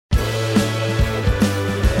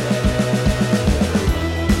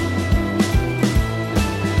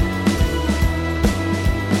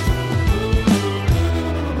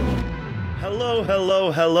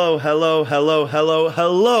Hello.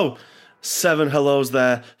 7 hellos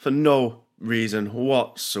there for no reason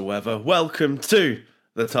whatsoever. Welcome to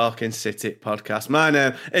the Talking City podcast. My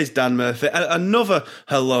name is Dan Murphy. And another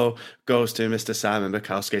hello goes to Mr. Simon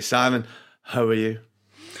Bajkowski. Simon, how are you?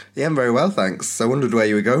 Yeah, I'm very well, thanks. I wondered where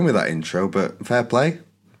you were going with that intro, but fair play.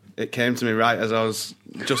 It came to me right as I was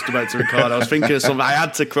just about to record. I was thinking of something. I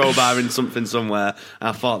had to crowbar in something somewhere, and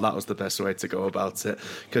I thought that was the best way to go about it.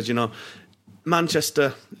 Because, you know,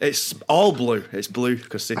 Manchester, it's all blue. It's blue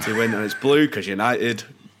because City win, and it's blue because United,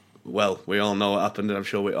 well, we all know what happened, and I'm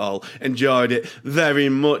sure we all enjoyed it very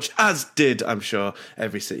much, as did, I'm sure,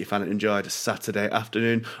 every City fan enjoyed Saturday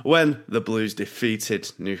afternoon when the Blues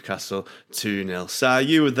defeated Newcastle 2-0. So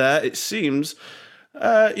you were there. It seems,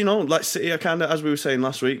 like City are kind of, as we were saying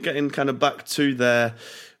last week, getting kind of back to their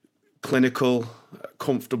clinical,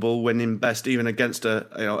 comfortable winning best, even against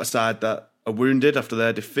a side that are wounded after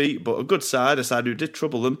their defeat, but a good side, a side who did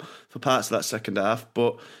trouble them for parts of that second half.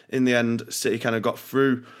 But in the end, City kind of got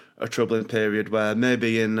through a troubling period where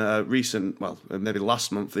maybe in maybe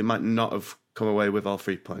last month, they might not have come away with all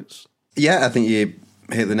 3 points. Yeah, I think you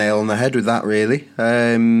hit the nail on the head with that, really.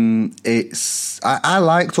 I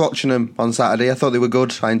liked watching them on Saturday. I thought they were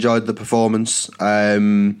good. I enjoyed the performance.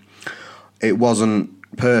 It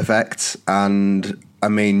wasn't perfect, and I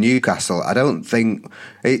mean, Newcastle, I don't think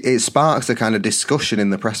it sparks a kind of discussion in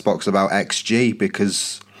the press box about XG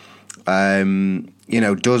because,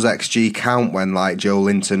 does XG count when like Joe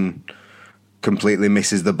Linton completely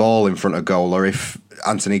misses the ball in front of goal, or if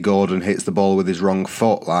Anthony Gordon hits the ball with his wrong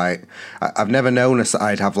foot? Like, I've never known a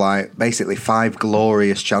side have like basically 5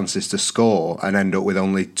 glorious chances to score and end up with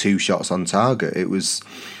only 2 shots on target. It was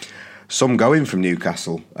some going from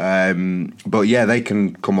Newcastle. But yeah, they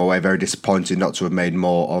can come away very disappointed not to have made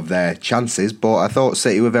more of their chances. But I thought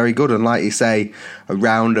City were very good. And like you say,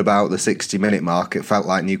 around about the 60-minute mark, it felt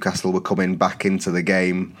like Newcastle were coming back into the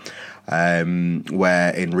game,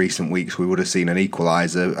 where in recent weeks we would have seen an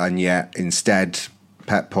equaliser. And yet instead,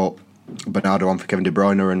 Pep put Bernardo on for Kevin De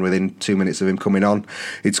Bruyne, and within 2 minutes of him coming on,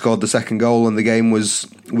 he'd scored the second goal and the game was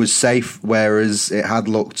safe, whereas it had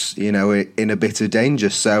looked, in a bit of danger.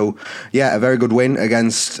 So yeah, a very good win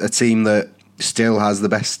against a team that still has the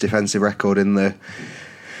best defensive record in the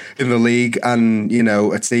league, and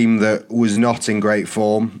a team that was not in great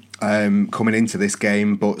form coming into this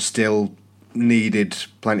game, but still needed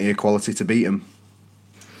plenty of quality to beat them.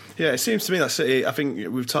 Yeah, it seems to me that City, I think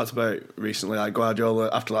we've talked about recently, like Guardiola,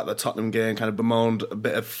 after like the Tottenham game, kind of bemoaned a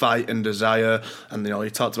bit of fight and desire, and he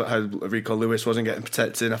talked about how Rico Lewis wasn't getting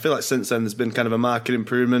protected. And I feel like since then there's been kind of a marked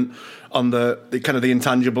improvement on the kind of the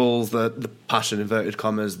intangibles, the passion, inverted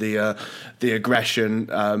commas, the aggression,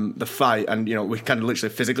 the fight, and we kind of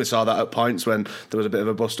literally physically saw that at points when there was a bit of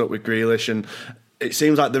a bust up with Grealish, and it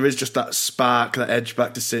seems like there is just that spark, that edge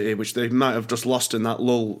back to City, which they might have just lost in that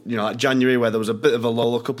lull, like January, where there was a bit of a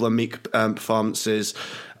lull, a couple of meek performances.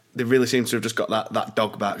 They really seem to have just got that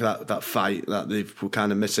dog back, that fight that they were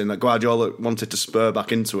kind of missing, that Guardiola wanted to spur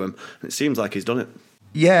back into him. And it seems like he's done it.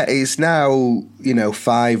 Yeah, it's now,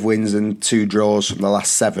 5 wins and 2 draws from the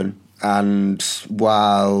last 7. And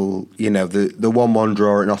while, the 1-1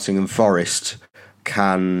 draw at Nottingham Forest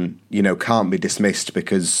can't be dismissed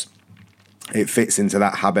because it fits into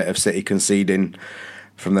that habit of City conceding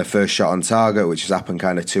from their first shot on target, which has happened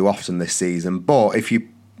kind of too often this season. But if you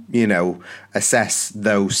assess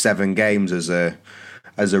those 7 games as a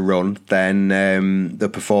run, then the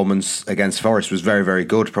performance against Forest was very, very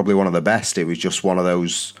good. Probably one of the best. It was just one of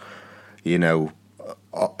those, in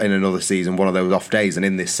another season, one of those off days. And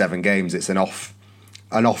in this 7 games, it's an off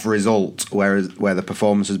result, where the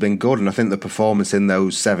performance has been good. And I think the performance in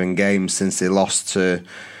those 7 games since they lost to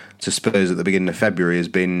Spurs at the beginning of February has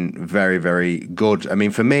been very, very good. I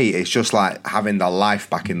mean, for me, it's just like having the life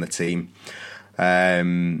back in the team.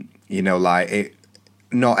 Not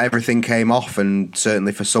everything came off, and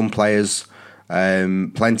certainly for some players,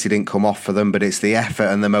 plenty didn't come off for them, but it's the effort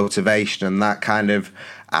and the motivation and that kind of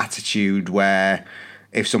attitude where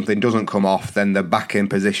if something doesn't come off, then they're back in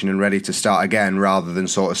position and ready to start again, rather than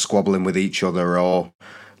sort of squabbling with each other or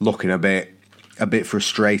looking a bit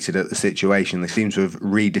frustrated at the situation. They seem to have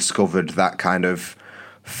rediscovered that kind of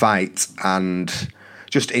fight and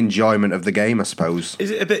just enjoyment of the game, I suppose.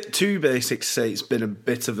 Is it a bit too basic to say it's been a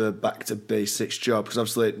bit of a back-to-basics job? Because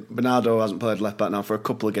obviously Bernardo hasn't played left-back now for a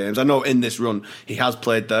couple of games. I know in this run he has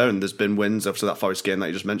played there and there's been wins. Obviously that Forest game that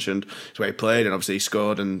you just mentioned is where he played, and obviously he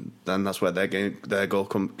scored, and then that's where their goal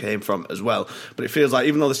came from as well. But it feels like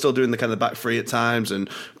even though they're still doing the kind of back three at times and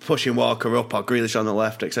pushing Walker up or Grealish on the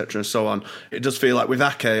left, etc. and so on, it does feel like with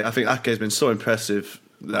Ake, I think Ake has been so impressive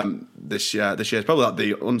this year. This year is probably like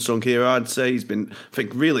the unsung hero, I'd say. He's been, I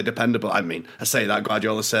think, really dependable. I mean, I say that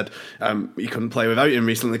Guardiola said he couldn't play without him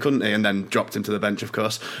recently, couldn't he? And then dropped him to the bench, of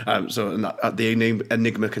course. The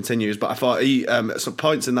enigma continues. But I thought he, at some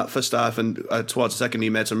points in that first half and towards the second, he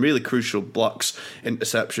made some really crucial blocks,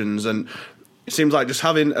 interceptions, and it seems like just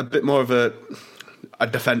having a bit more of a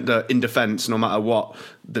defender in defence, no matter what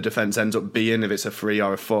the defence ends up being, if it's a 3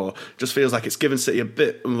 or a 4, just feels like it's given City a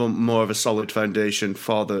bit more of a solid foundation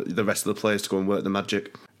for the rest of the players to go and work the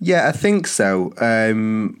magic. Yeah, I think so.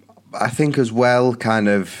 I think as well, kind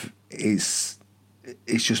of, it's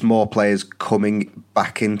just more players coming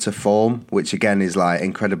back into form, which again is like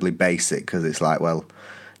incredibly basic, because it's like, well,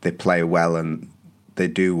 they play well and they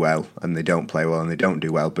do well, and they don't play well and they don't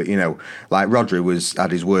do well. But, you know, like Rodri had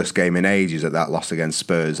his worst game in ages at that loss against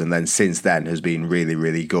Spurs, and then since then has been really,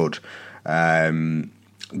 really good. Grealish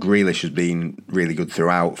has been really good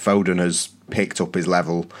throughout. Foden has picked up his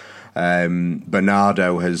level.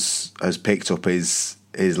 Bernardo has picked up his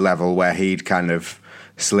level where he'd kind of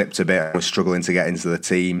slipped a bit and was struggling to get into the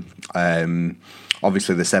team.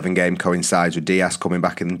 Obviously, the 7-game coincides with Diaz coming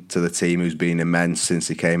back into the team, who's been immense since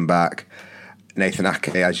he came back. Nathan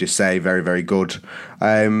Ake, as you say, very, very good.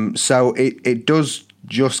 So it does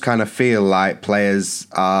just kind of feel like players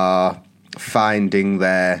are finding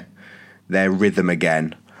their rhythm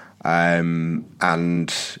again.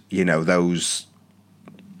 And, you know, those...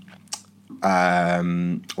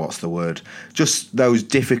 what's the word? Just those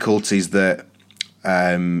difficulties that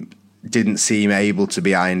didn't seem able to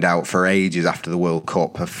be ironed out for ages after the World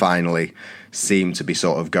Cup have finally seemed to be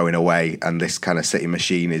sort of going away, and this kind of City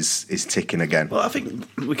machine is ticking again. Well, I think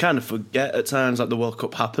we kind of forget at times like the World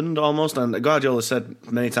Cup happened almost, and Guardiola said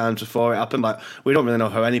many times before it happened, like, we don't really know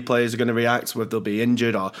how any players are going to react, whether they'll be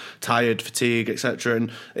injured or tired, fatigue, etc.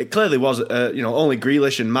 And it clearly was, only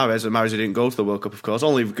Grealish and Mahrez didn't go to the World Cup, of course.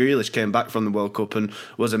 Only Grealish came back from the World Cup and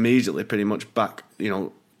was immediately pretty much back,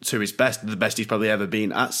 to his best, the best he's probably ever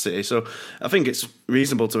been at City. So I think it's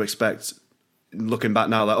reasonable to expect, looking back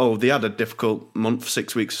now, that they had a difficult month,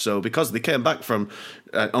 6 weeks or so, because they came back from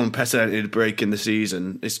an unprecedented break in the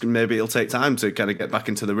season. Maybe it'll take time to kind of get back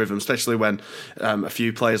into the rhythm, especially when a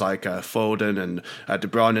few players like Foden and De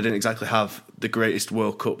Bruyne didn't exactly have the greatest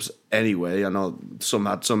World Cups anyway. I know some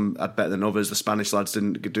had better than others. The Spanish lads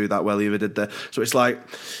didn't do that well either, did they? So it's like,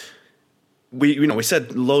 we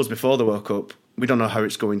said loads before the World Cup, we don't know how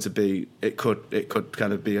it's going to be. It could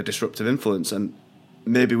kind of be a disruptive influence, and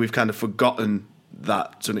maybe we've kind of forgotten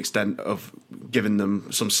that to an extent, of giving them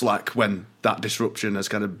some slack when that disruption has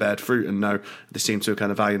kind of bared fruit, and now they seem to have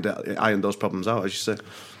kind of ironed those problems out, as you say.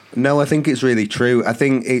 No, I think it's really true. I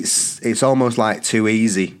think it's almost like too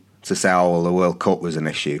easy to say, oh, well, the World Cup was an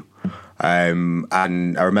issue. And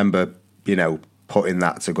I remember, putting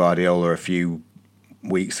that to Guardiola a few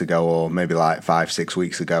weeks ago, or maybe like 5-6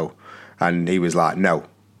 weeks ago, and he was like, no,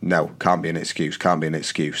 can't be an excuse.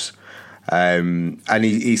 And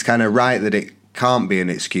he's kind of right that it can't be an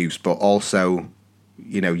excuse, but also,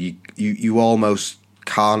 you almost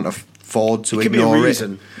can't afford to ignore it.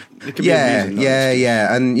 It could be a reason.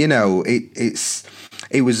 Yeah. And,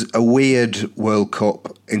 it was a weird World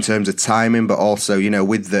Cup in terms of timing, but also,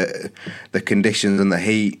 with the conditions and the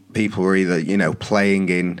heat, people were either, playing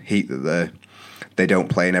in heat that they don't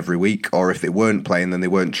play in every week, or if they weren't playing, then they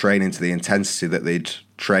weren't training to the intensity that they'd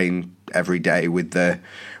train every day with the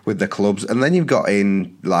clubs. And then you've got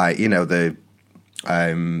in the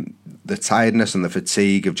tiredness and the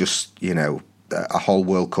fatigue of just a whole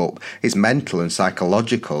World Cup. It's mental and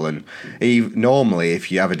psychological, and normally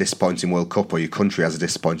if you have a disappointing World Cup, or your country has a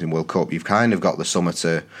disappointing World Cup, you've kind of got the summer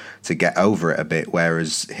to get over it a bit,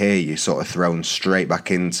 whereas here you're sort of thrown straight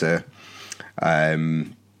back into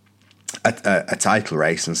a title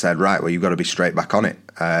race and said, right, well, you've got to be straight back on it.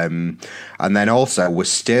 And then also we're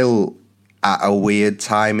still at a weird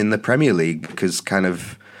time in the Premier League, because kind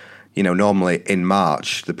of, normally in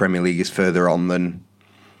March, the Premier League is further on than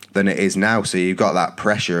it is now. So you've got that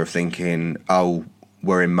pressure of thinking, oh,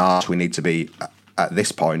 we're in March, we need to be at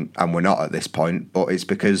this point, and we're not at this point. But it's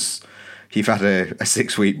because you've had a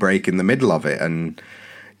 6-week break in the middle of it, and,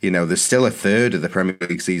 there's still a third of the Premier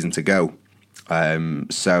League season to go.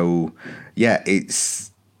 So, yeah,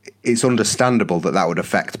 it's understandable that would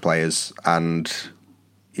affect players, and,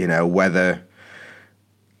 whether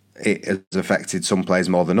it has affected some players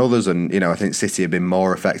more than others. And, I think City have been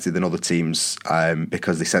more affected than other teams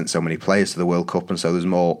because they sent so many players to the World Cup, and so there's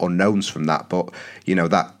more unknowns from that. But,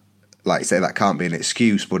 that, like you say, that can't be an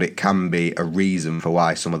excuse, but it can be a reason for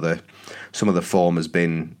why some of the form has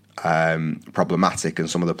been problematic, and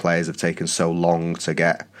some of the players have taken so long to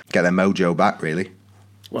get their mojo back, really.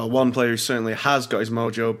 Well, one player who certainly has got his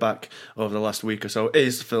mojo back over the last week or so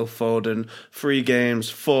is Phil Foden. 3 games,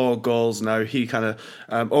 4 goals now. He kind of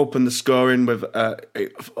opened the scoring with a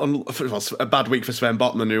bad week for Sven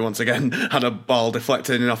Botman, who once again had a ball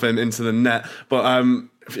deflected off him into the net. But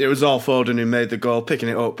it was all Foden who made the goal, picking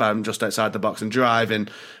it up just outside the box and driving,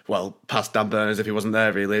 well, past Dan Burn as if he wasn't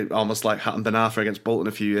there, really. Almost like Hatton Ben Arfa against Bolton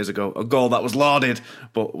a few years ago. A goal that was lauded,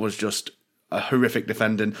 but was just a horrific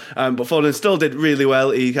defending. But Foden still did really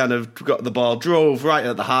well. He kind of got the ball, drove right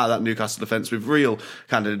at the heart of that Newcastle defence with real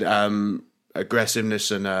kind of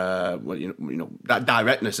aggressiveness and that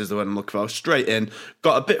directness is the word I'm looking for. Straight in,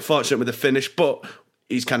 got a bit fortunate with the finish, but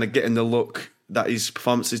he's kind of getting the look that his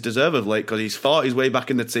performances deserve of late, because he's fought his way back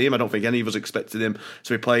in the team. I don't think any of us expected him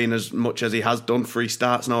to be playing as much as he has done. 3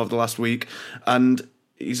 starts now over the last week, and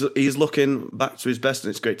he's looking back to his best, and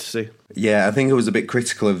it's great to see. Yeah, I think I was a bit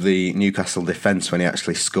critical of the Newcastle defence when he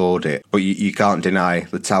actually scored it, but you can't deny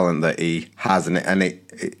the talent that he has, and I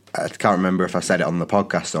can't remember if I said it on the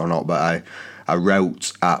podcast or not, but I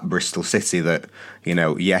wrote at Bristol City that,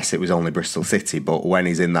 yes, it was only Bristol City, but when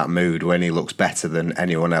he's in that mood, when he looks better than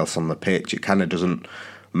anyone else on the pitch, it kind of doesn't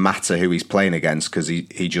matter who he's playing against, because he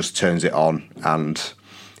just turns it on and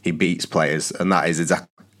he beats players, and that is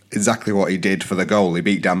exactly what he did for the goal. He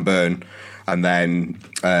beat Dan Burn, and then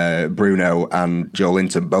Bruno and Joe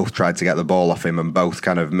Linton both tried to get the ball off him and both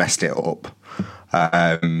kind of messed it up,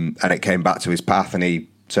 and it came back to his path and he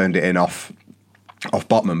turned it in off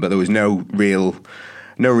Botman, but there was no real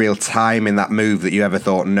time in that move that you ever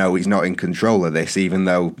thought, no, he's not in control of this, even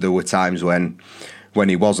though there were times when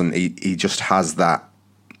he wasn't. He just has that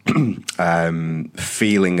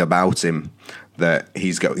feeling about him that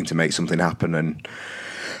he's going to make something happen, and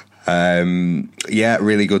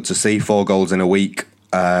really good to see 4 goals in a week,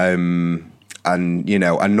 and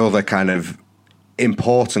another kind of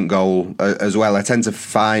important goal as well. I tend to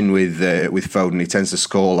find with Foden, he tends to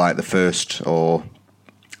score like the first, or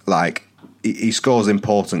like he scores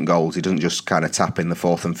important goals. He doesn't just kind of tap in the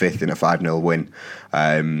 4th and 5th in a 5-0 win.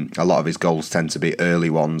 A lot of his goals tend to be early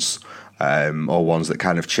ones, or ones that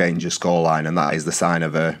kind of change a scoreline, and that is the sign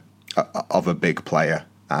of a big player.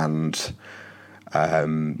 And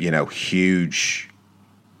huge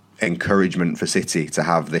encouragement for City to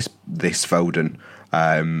have this Foden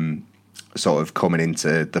sort of coming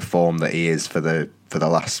into the form that he is for the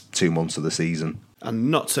last 2 months of the season.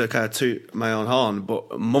 And not to kind of toot my own horn,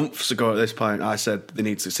 but months ago at this point, I said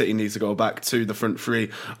City needs to go back to the front 3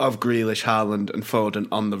 of Grealish, Haaland and Foden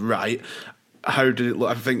on the right. How did it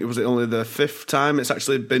look? I think it was only the 5th time it's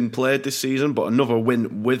actually been played this season, but another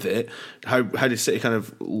win with it. How did City kind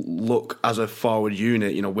of look as a forward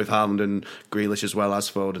unit, with Haaland and Grealish as well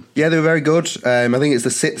as Foden? Yeah, they were very good. I think it's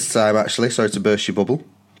the 6th time, actually. Sorry to burst your bubble.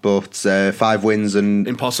 But 5 wins and...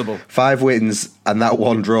 Impossible. 5 wins and that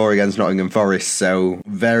 1 draw against Nottingham Forest. So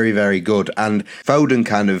very, very good. And Foden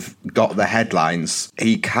kind of got the headlines.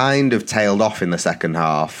 He kind of tailed off in the second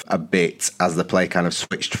half a bit as the play kind of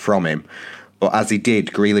switched from him. But as he did,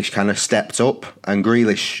 Grealish kind of stepped up. And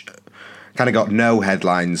Grealish kind of got no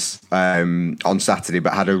headlines on Saturday,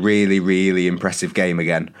 but had a really, really impressive game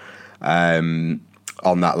again on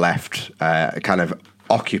that left. Kind of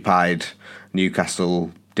occupied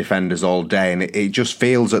Newcastle defenders all day, and it just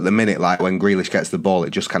feels at the minute like when Grealish gets the ball,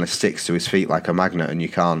 it just kind of sticks to his feet like a magnet, and you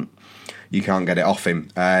can't get it off him.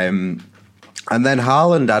 And then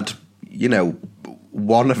Haaland had,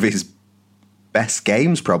 one of his best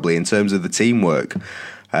games probably in terms of the teamwork.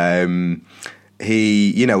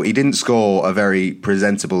 He didn't score a very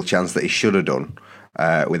presentable chance that he should have done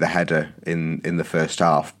with a header in the first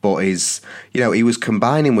half, but he was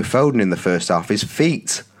combining with Foden in the first half. His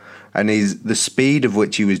feet and the speed of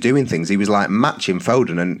which he was doing things, he was like matching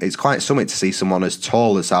Foden, and it's quite something to see someone as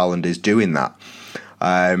tall as Haaland is doing that.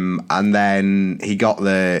 And then he got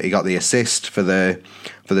the assist for the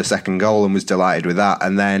second goal and was delighted with that.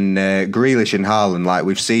 And then Grealish and Haaland, like,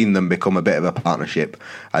 we've seen them become a bit of a partnership,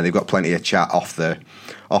 and they've got plenty of chat off the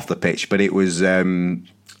pitch. But it was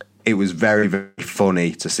very, very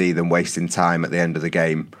funny to see them wasting time at the end of the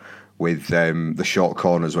game with the short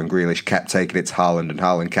corners when Grealish kept taking it to Haaland and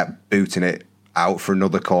Haaland kept booting it out for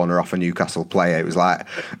another corner off a Newcastle player. It was like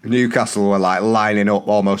Newcastle were like lining up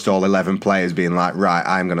almost all 11 players being like, right,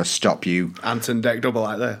 I'm going to stop you. Anton deck double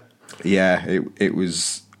like there. Yeah, it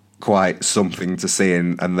was quite something to see,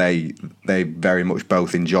 and they very much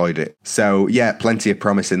both enjoyed it. So yeah, plenty of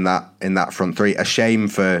promise in that front 3. A shame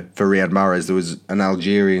for Riyad Mahrez. There was an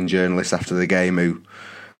Algerian journalist after the game who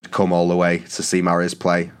come all the way to see Mahrez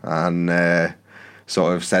play, and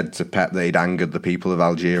sort of said to Pep that he'd angered the people of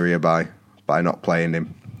Algeria by not playing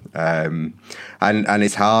him. And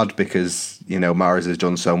it's hard because, Mahrez has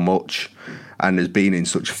done so much and has been in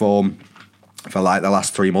such form for like the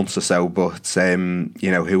last 3 months or so, but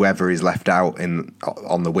whoever is left out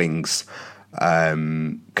on the wings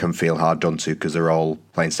can feel hard done to because they're all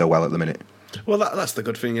playing so well at the minute. Well, that's the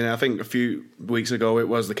good thing. I think a few weeks ago it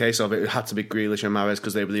was the case of it had to be Grealish and Mahrez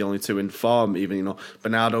because they were the only two in form. Even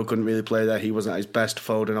Bernardo couldn't really play there; he wasn't at his best.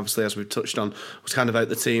 Foden, obviously, as we've touched on, was kind of out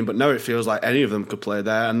the team. But now it feels like any of them could play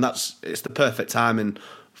there, and it's the perfect timing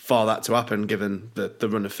for that to happen, given the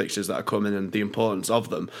run of fixtures that are coming and the importance of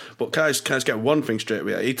them. But can I just get one thing straight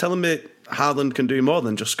with you? Are you telling me Haaland can do more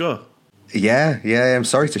than just score? Yeah, I'm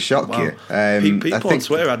sorry to shock you. People on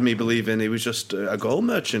Twitter had me believing he was just a goal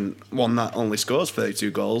merchant, one that only scores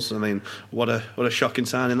 32 goals. I mean, what a shocking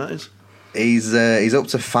signing that is. He's up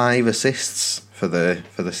to 5 assists for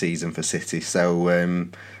the season for City, so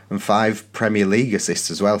and 5 Premier League assists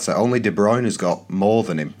as well. So only De Bruyne has got more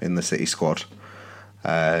than him in the City squad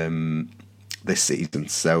this season.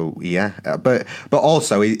 So yeah, but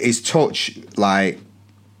also his touch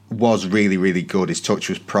was really, really good. His touch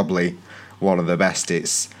was probably one of the best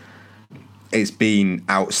it's been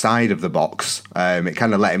outside of the box. It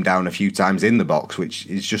kind of let him down a few times in the box, which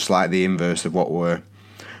is just like the inverse of what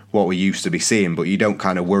we used to be seeing. But you don't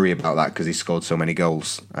kind of worry about that because he scored so many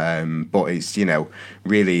goals. But it's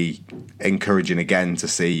really encouraging again to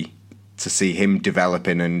see him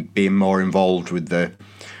developing and being more involved with the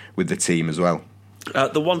team as well.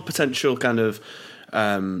 The one potential kind of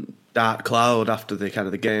dark cloud after the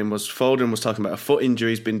game was Foden was talking about a foot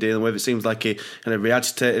injury he's been dealing with. It seems like he kind of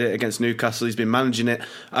re-agitated it against Newcastle. He's been managing it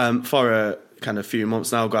for a kind of few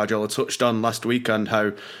months now. Guardiola touched on last weekend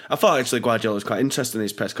how I thought actually Guardiola was quite interesting in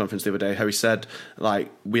his press conference the other day, how he said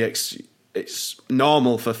it's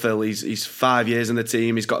normal for Phil. He's 5 years in the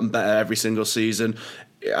team. He's gotten better every single season.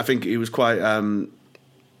 I think he was quite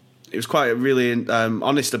really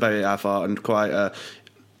honest about it, I thought, and quite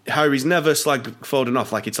how he's never slagged Foden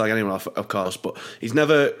off like he'd slag anyone off, of course, but he's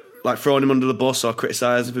never thrown him under the bus or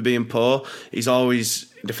criticised him for being poor. He's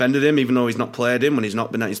always defended him, even though he's not played him when he's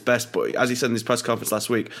not been at his best. But as he said in his press conference last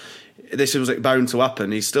week, this was bound to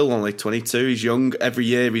happen. He's still only 22. He's young. Every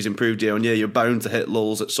year he's improved year on year. You're bound to hit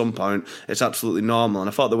lulls at some point. It's absolutely normal. And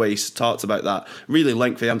I thought the way he talked about that, really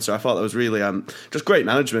lengthy answer, I thought that was really just great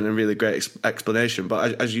management and really great explanation.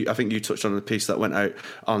 But I think you touched on the piece that went out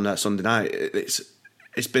on Sunday night.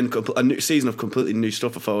 It's been a new season of completely new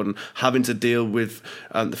stuff for Foden, having to deal with,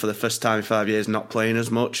 for the first time in 5 years, not playing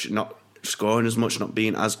as much, not scoring as much, not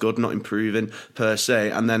being as good, not improving per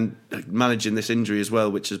se, and then managing this injury as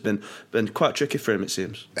well, which has been quite tricky for him, it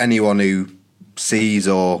seems. Anyone who sees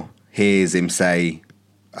or hears him say,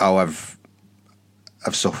 "Oh, I've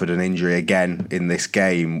suffered an injury again in this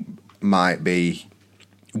game," might be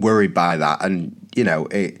worried by that, and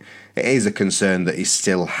it is a concern that he's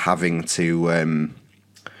still having to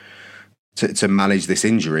manage this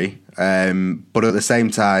injury, but at the same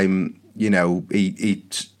time, he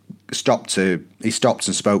stopped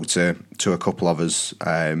and spoke to a couple of us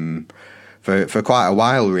for quite a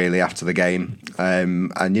while, really, after the game,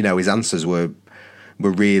 and his answers were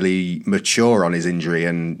really mature on his injury,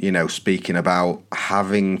 and speaking about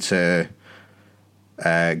having to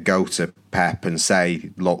go to Pep and say,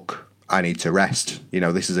 "Look, I need to rest."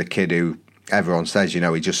 This is a kid who, everyone says,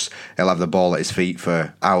 he'll have the ball at his feet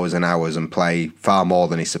for hours and hours and play far more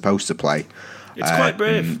than he's supposed to play. It's quite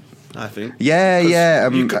brave, I think. Yeah.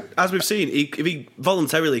 As we've seen, if he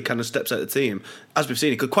voluntarily kind of steps out of the team, as we've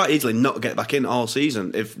seen, he could quite easily not get back in all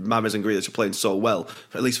season if Mahrez and Grealish are playing so well,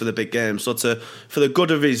 at least for the big games. So for the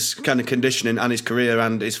good of his kind of conditioning and his career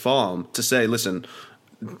and his form, to say, "Listen,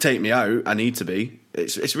 take me out, I need to be,"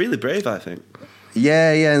 it's really brave, I think.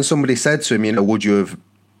 Yeah, and somebody said to him, would you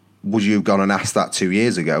have gone and asked that 2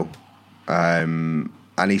 years ago? And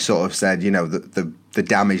he sort of said, the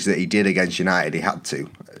damage that he did against United, he had to.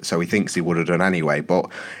 So he thinks he would have done anyway.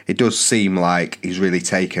 But it does seem like he's really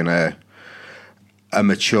taken a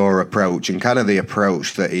mature approach, and kind of the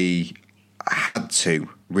approach that he had to,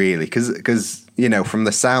 really. Because from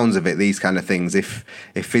the sounds of it, these kind of things, if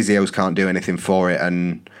physios can't do anything for it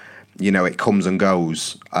and it comes and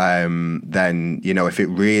goes, then, if it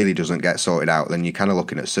really doesn't get sorted out, then you're kind of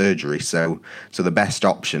looking at surgery. So the best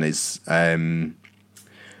option is for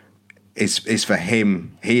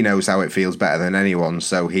him. He knows how it feels better than anyone.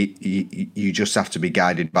 So you just have to be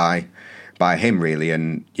guided by him, really.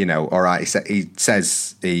 And, all right, he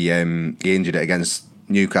says he injured it against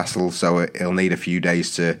Newcastle, so he'll need a few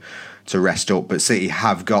days to rest up. But City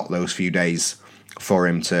have got those few days for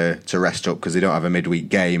him to rest up because they don't have a midweek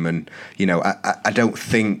game, and I don't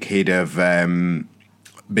think he'd have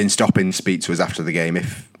been stopping to speak to us after the game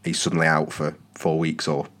if he's suddenly out for 4 weeks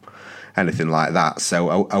or anything like that.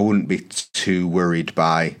 So I wouldn't be too worried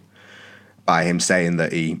by him saying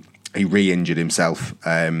that he re-injured himself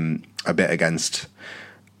a bit against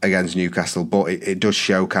Newcastle, but it does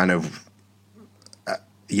show kind of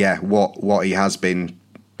what he has been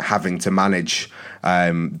having to manage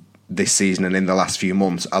this season and in the last few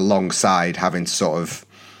months, alongside having to sort of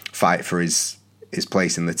fight for his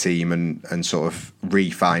place in the team and sort of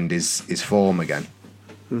re-find his form again.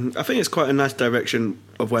 I think it's quite a nice direction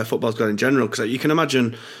of where football's gone in general, because you can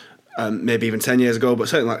imagine maybe even 10 years ago, but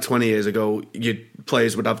certainly like 20 years ago,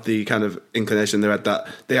 players would have the kind of inclination in their head that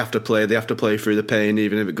they have to play through the pain,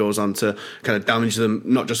 even if it goes on to kind of damage them,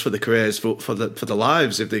 not just for the careers, but for the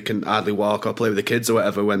lives, if they can hardly walk or play with the kids or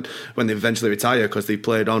whatever when they eventually retire, because they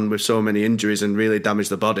played on with so many injuries and really damaged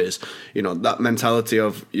their bodies. You know, that mentality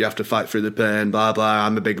of you have to fight through the pain, blah, blah,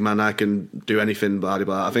 I'm a big man, I can do anything, blah, blah,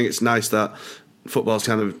 blah. I think it's nice that football's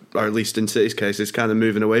kind of, or at least in City's case, is kind of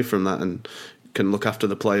moving away from that and can look after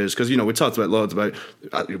the players, because, you know, we talked about loads about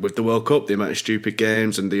with the World Cup, the amount of stupid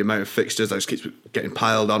games and the amount of fixtures that just keeps getting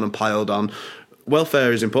piled on.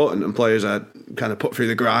 Welfare is important, and players are kind of put through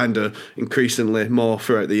the grinder increasingly more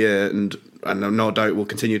throughout the year, and no doubt will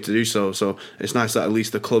continue to do so. So it's nice that at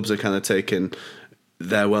least the clubs are kind of taking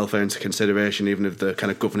their welfare into consideration, even if the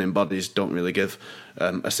kind of governing bodies don't really give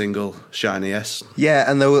a single shiny yes. Yeah,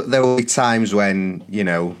 and there will be times when, you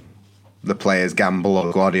know, the players gamble,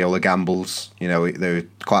 or Guardiola gambles. You know, there were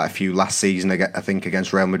quite a few last season, I think,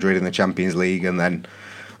 against Real Madrid in the Champions League, and then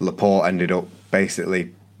Laporte ended up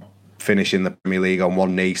basically finishing the Premier League on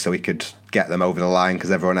one knee so he could get them over the line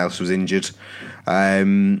because everyone else was injured.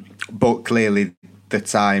 But clearly the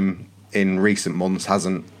time in recent months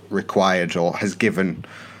hasn't required or has given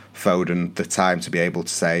Foden the time to be able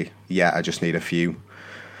to say, yeah, I just need a few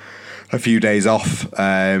days off.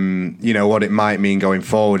 You know, what it might mean going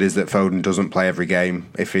forward is that Foden doesn't play every game.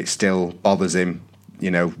 If it still bothers him,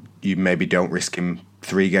 you know, you maybe don't risk him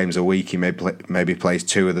 3 games a week. He maybe plays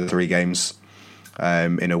 2 of the 3 games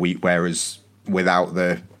in a week, whereas without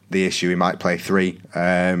the issue, he might play 3.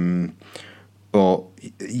 But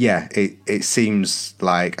yeah, it seems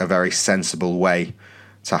like a very sensible way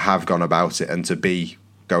to have gone about it and to be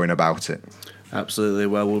going about it. Absolutely.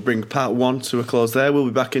 Well, we'll bring part 1 to a close there. We'll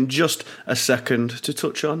be back in just a second to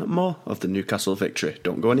touch on more of the Newcastle victory.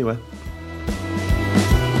 Don't go anywhere.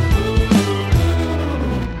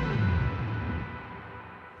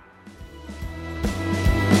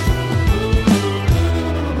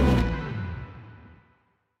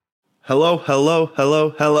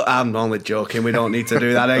 Hello. I'm only joking. We don't need to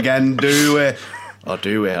do that again, do we? Or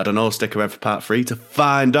do we? I don't know. Stick around for part 3 to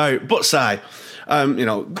find out. But, Si, you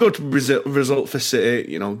know, good result for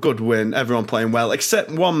City, you know, good win, everyone playing well,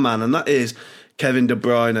 except one man, and that is Kevin De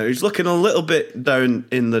Bruyne, who's looking a little bit down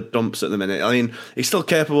in the dumps at the minute. I mean, he's still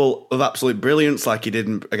capable of absolute brilliance like he did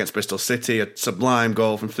against Bristol City, a sublime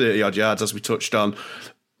goal from 30-odd yards, as we touched on,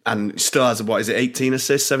 and still has, 18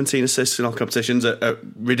 assists, 17 assists in all competitions, a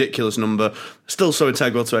ridiculous number, still so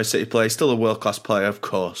integral to our City play, still a world-class player, of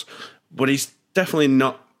course, but he's definitely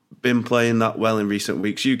not been playing that well in recent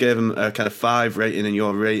weeks. You gave him a kind of 5 rating in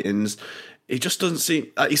your ratings. He just doesn't seem...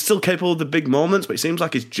 he's still capable of the big moments, but it seems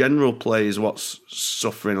like his general play is what's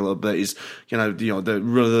suffering a little bit. He's, you know, the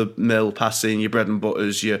run-of-the-mill passing, your bread and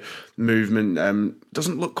butters, your movement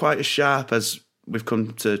doesn't look quite as sharp as we've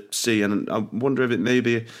come to see. And I wonder if it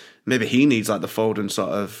maybe he needs like the Foden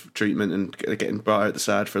sort of treatment and getting brought out the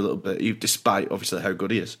side for a little bit, despite obviously how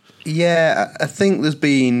good he is. Yeah, I think there's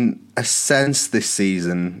been a sense this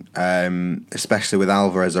season, especially with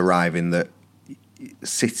Alvarez arriving, that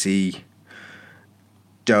City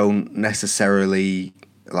don't necessarily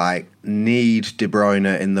like need De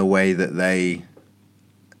Bruyne in the way that they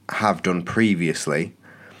have done previously.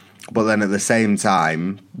 But then at the same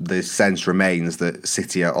time, the sense remains that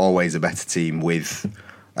City are always a better team with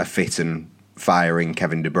a fit and firing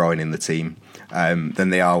Kevin De Bruyne in the team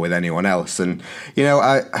than they are with anyone else. And, you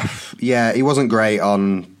know, he wasn't great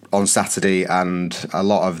on Saturday, and a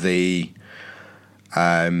lot of the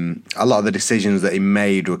decisions that he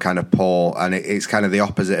made were kind of poor, and it's kind of the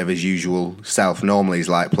opposite of his usual self. Normally he's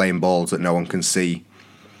like playing balls that no one can see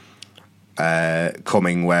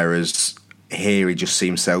coming, whereas here he just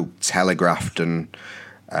seems so telegraphed, and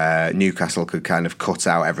Newcastle could kind of cut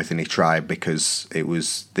out everything he tried because it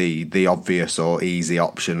was the obvious or easy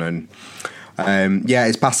option. And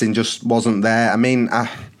his passing just wasn't there. I mean, I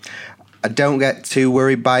don't get too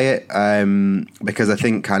worried by it because I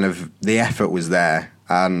think kind of the effort was there,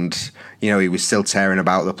 and you know, he was still tearing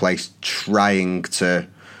about the place trying to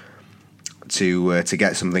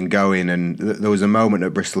get something going. And there was a moment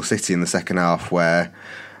at Bristol City in the second half where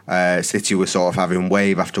City were sort of having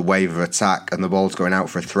wave after wave of attack, and the ball's going out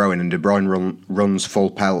for a throw-in, and De Bruyne runs full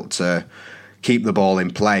pelt to keep the ball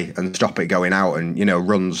in play and stop it going out, and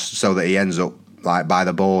runs so that he ends up like by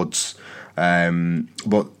the boards.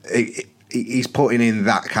 But he's putting in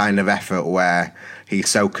that kind of effort where he's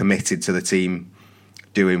so committed to the team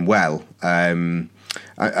doing well.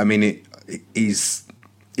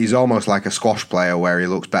 He's almost like a squash player where he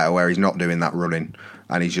looks better where he's not doing that running,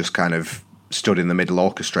 and he's just kind of stood in the middle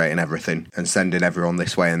orchestrating everything and sending everyone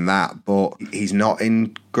this way and that. But he's not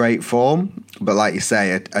in great form. But like you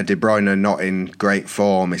say, a De Bruyne not in great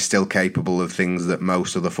form is still capable of things that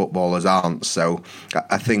most other footballers aren't. So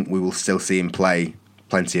I think we will still see him play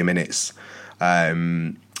plenty of minutes.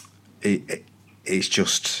 It's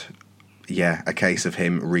just... a case of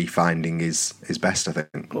him refinding his best, I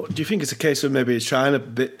think. Well, do you think it's a case of maybe he's trying a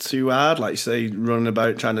bit too hard, like you say, running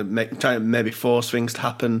about, trying to maybe force things to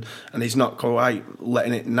happen, and he's not quite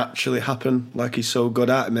letting it naturally happen like he's so good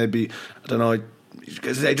at? Maybe, I don't know,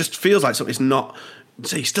 it just feels like something. It's not.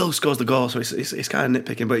 So he still scores the goal, so it's kind of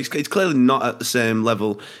nitpicking, but he's clearly not at the same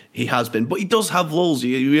level he has been. But he does have lulls.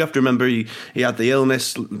 You have to remember he had the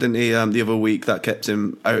illness, didn't he, the other week that kept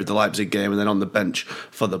him out of the Leipzig game and then on the bench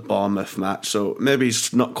for the Bournemouth match. So maybe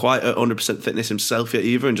he's not quite at 100% fitness himself yet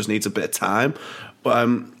either and just needs a bit of time. But,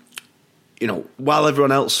 while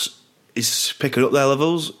everyone else is picking up their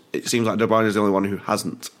levels, it seems like De Bruyne is the only one who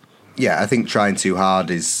hasn't. Yeah, I think trying too hard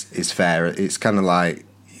is fair. It's kind of like,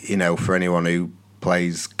 for anyone who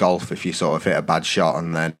plays golf, if you sort of hit a bad shot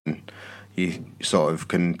and then you sort of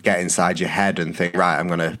can get inside your head and think, right, I'm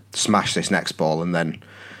going to smash this next ball, and then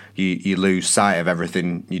you lose sight of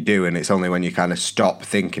everything you do, and it's only when you kind of stop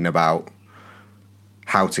thinking about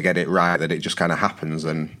how to get it right that it just kind of happens,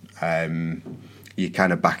 and you're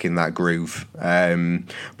kind of back in that groove.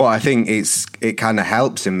 But I think it kind of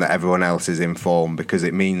helps him that everyone else is in form, because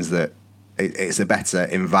it means that it's a better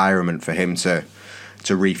environment for him to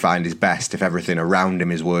re-find his best if everything around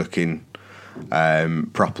him is working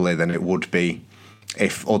properly than it would be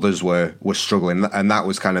if others were struggling. And that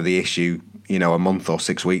was kind of the issue, a month or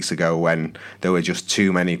 6 weeks ago, when there were just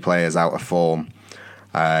too many players out of form.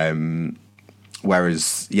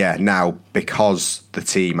 Whereas, now, because the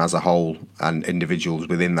team as a whole and individuals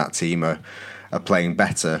within that team are playing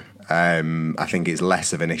better, I think it's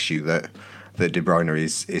less of an issue that De Bruyne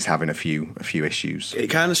is having a few issues. It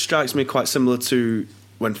kind of strikes me quite similar to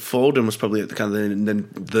when Foden was probably at the kind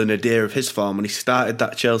of the nadir of his form, when he started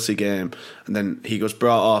that Chelsea game, and then he was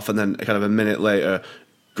brought off, and then kind of a minute later,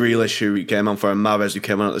 Grealish, who came on for, and Mahrez, who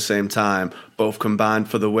came on at the same time, both combined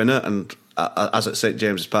for the winner. And as at St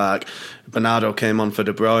James's Park, Bernardo came on for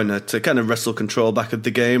De Bruyne to kind of wrestle control back of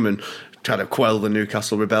the game and try to quell the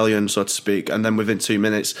Newcastle rebellion, so to speak. And then within 2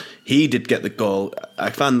 minutes, he did get the goal.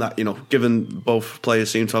 I found that, given both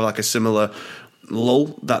players seem to have like a similar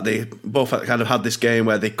lull, that they both kind of had this game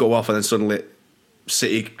where they go off and then suddenly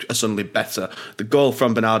City are suddenly better. The goal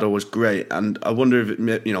from Bernardo was great, and I wonder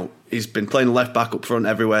if he's been playing left back up front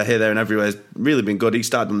everywhere, here, there, and everywhere. He's really been good. He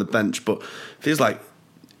started on the bench, but it feels like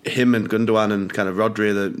him and Gundogan and kind of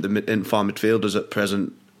Rodri, the in-form midfielders at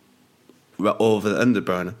present, over the end of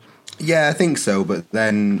De Bruyne. Yeah, I think so. But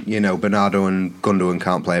then, Bernardo and Gundogan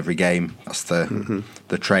can't play every game. That's the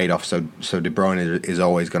trade-off. So De Bruyne is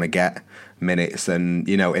always going to get minutes. And,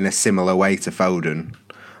 in a similar way to Foden,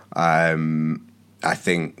 I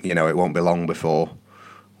think, it won't be long before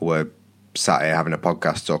we're sat here having a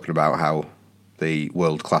podcast talking about how the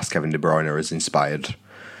world-class Kevin De Bruyne has inspired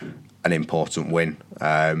an important win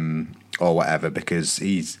or whatever, because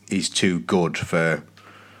he's too good for,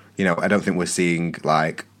 I don't think we're seeing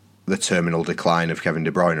like the terminal decline of Kevin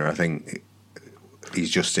De Bruyne. I think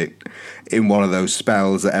he's just in one of those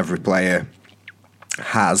spells that every player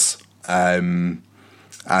has, and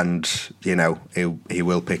he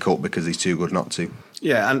will pick up because he's too good not to.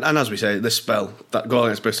 Yeah, and as we say, this spell, that goal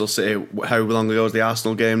against Bristol City, how long ago was the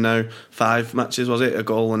Arsenal game now? 5 matches, was it? A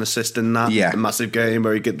goal and assist in that. Yeah. A massive game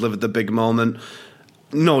where he delivered the big moment.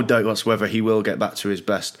 No doubt whatsoever he will get back to his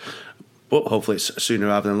best. But hopefully it's sooner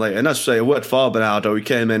rather than later. And as I say, a word for Bernardo, he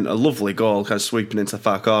came in, a lovely goal, kind of sweeping into the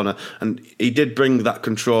far corner. And he did bring that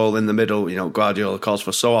control in the middle, Guardiola calls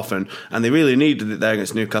for so often. And they really needed it there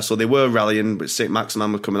against Newcastle. They were rallying, but St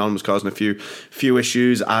Maximin was coming on, was causing a few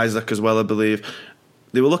issues. Isaac as well, I believe.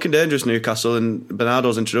 They were looking dangerous, Newcastle, and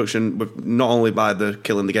Bernardo's introduction, not only by the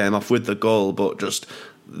killing the game off with the goal, but just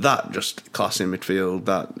class in midfield.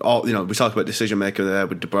 We talk about decision maker there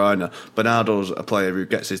with De Bruyne. Bernardo's a player who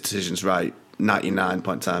gets his decisions right 99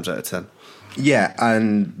 times out of 10. Yeah,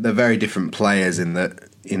 and they're very different players in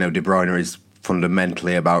that De Bruyne is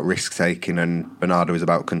fundamentally about risk taking, and Bernardo is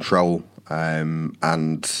about control.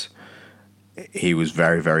 and he was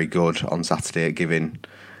very, very good on Saturday at giving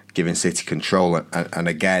City control. And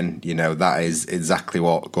again, that is exactly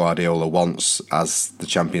what Guardiola wants as the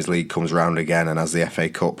Champions League comes round again, and as the FA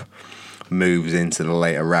Cup moves into the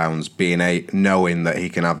later rounds, knowing that he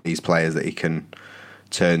can have these players that he can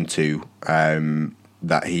turn to,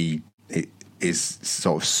 that he is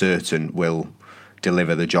sort of certain will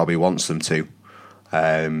deliver the job he wants them to.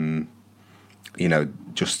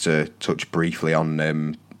 Just to touch briefly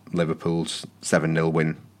on Liverpool's 7-0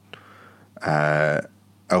 win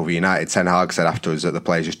over United, Ten Hag said afterwards that the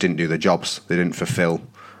players just didn't do their jobs. They didn't fulfil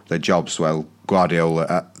their jobs. Well, Guardiola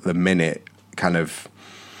at the minute kind of,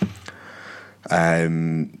 he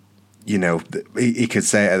could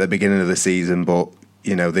say it at the beginning of the season, but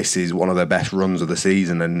this is one of the best runs of the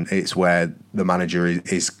season, and it's where the manager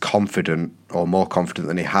is confident, or more confident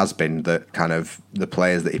than he has been, that kind of the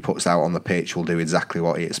players that he puts out on the pitch will do exactly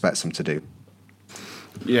what he expects them to do.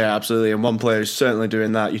 Yeah, absolutely. And one player who's certainly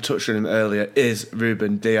doing that, you touched on him earlier, is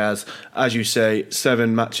Ruben Diaz. As you say,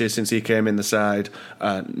 7 matches since he came in the side,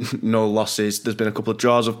 no losses. There's been a couple of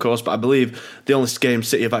draws, of course, but I believe the only game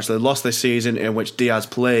City have actually lost this season in which Diaz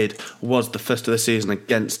played was the first of the season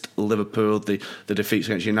against Liverpool, the defeats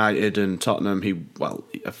against United and Tottenham. He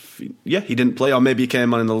didn't play, or maybe he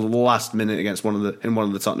came on in the last minute against one of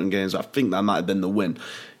the Tottenham games. I think that might have been the win.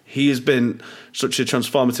 He has been such a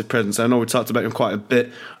transformative presence. I know we talked about him quite a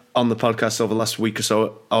bit on the podcast over the last week or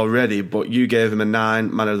so already, but you gave him a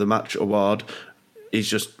 9 Man of the Match award. He's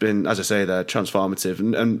just been, as I say there, transformative.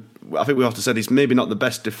 And I think we often said he's maybe not the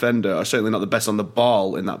best defender, or certainly not the best on the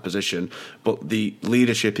ball in that position, but the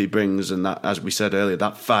leadership he brings, and that, as we said earlier,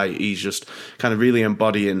 that fight, he's just kind of really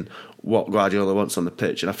embodying what Guardiola wants on the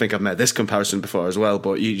pitch. And I think I've made this comparison before as well,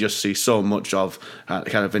 but you just see so much of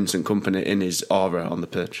kind of Vincent Kompany in his aura on the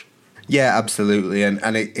pitch. Yeah, absolutely. And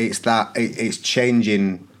it's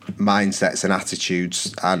changing mindsets and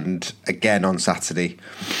attitudes. And again, on Saturday,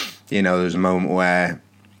 there was a moment where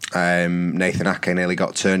Nathan Ake nearly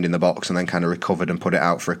got turned in the box and then kind of recovered and put it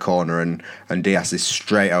out for a corner, and Diaz is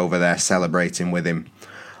straight over there celebrating with him.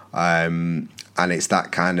 And it's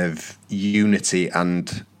that kind of unity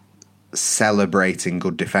and celebrating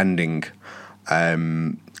good defending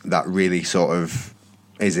that really sort of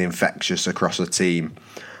is infectious across the team.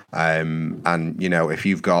 And if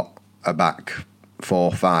you've got a back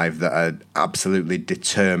 4-5 that are absolutely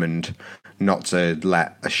determined not to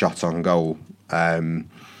let a shot on goal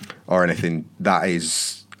or anything, that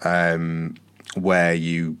is where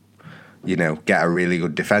you get a really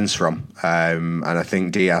good defence from. And I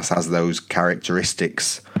think Diaz has those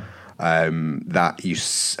characteristics that you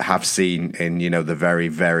have seen in the very,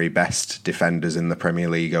 very best defenders in the Premier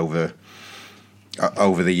League over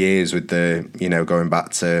the years, with the going back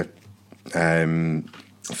to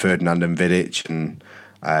Ferdinand and Vidic and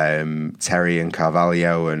Terry and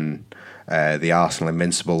Carvalho and the Arsenal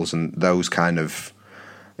Invincibles, and those kind of,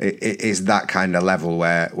 it is that kind of level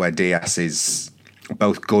where Diaz is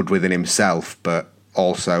both good within himself but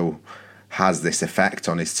also has this effect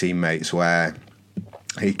on his teammates where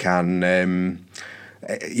he can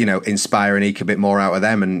inspire and eke a bit more out of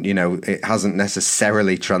them. And it hasn't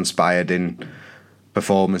necessarily transpired in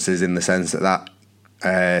performances in the sense that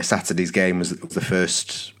Saturday's game was the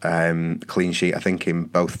first clean sheet, I think, in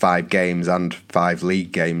both 5 games and 5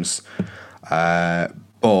 league games.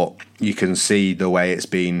 But you can see the way it's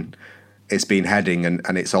been heading,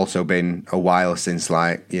 and it's also been a while since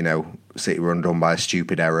City were undone by a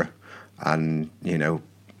stupid error, and you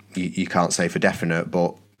can't say for definite,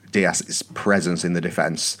 but Diaz's presence in the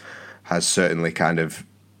defence has certainly kind of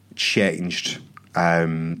changed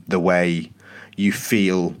the way you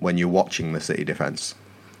feel when you're watching the City defence.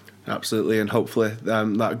 Absolutely, and hopefully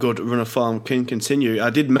that good run of form can continue. I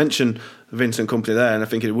did mention Vincent Kompany there, and I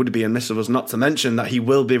think it would be amiss of us not to mention that he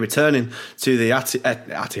will be returning to the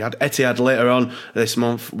Etihad later on this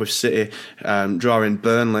month with City drawing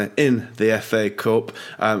Burnley in the FA Cup.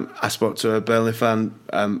 I spoke to a Burnley fan,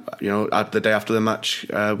 the day after the match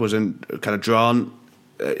was kind of drawn.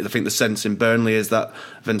 I think the sense in Burnley is that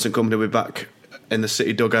Vincent Kompany will be back in the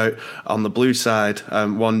City dugout on the blue side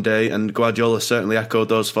one day, and Guardiola certainly echoed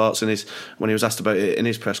those thoughts when he was asked about it in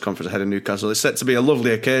his press conference ahead of Newcastle. It's set to be a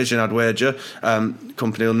lovely occasion, I'd wager.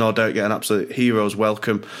 Kompany will no doubt get an absolute hero's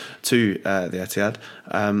welcome to the Etihad,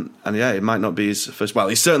 and it might not be his first. Well,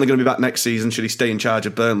 he's certainly going to be back next season should he stay in charge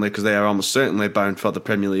of Burnley, because they are almost certainly bound for the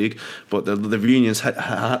Premier League, but the reunion's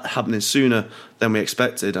happening sooner than we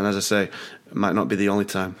expected, and as I say, it might not be the only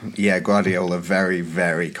time. Yeah, Guardiola very,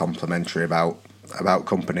 very complimentary about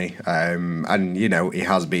Kompany, and he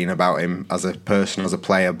has been about him as a person, as a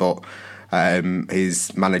player, but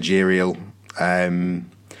His managerial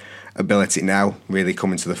ability now really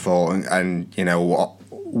coming to the fore, and you know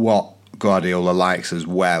what Guardiola likes as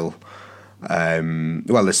well.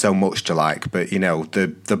 Well, there's so much to like, but you know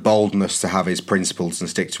the boldness to have his principles and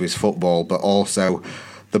stick to his football, but also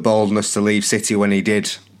the boldness to leave City when he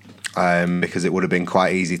did, because it would have been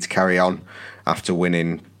quite easy to carry on after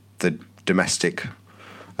winning the domestic,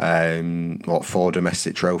 4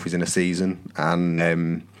 domestic trophies in a season,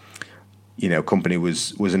 and you know, Company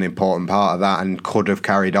was an important part of that and could have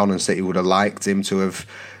carried on, and City would have liked him to have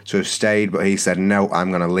stayed, but he said, no, I'm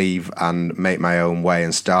going to leave and make my own way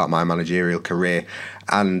and start my managerial career,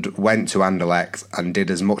 and went to Anderlecht and did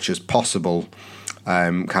as much as possible,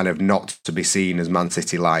 kind of not to be seen as Man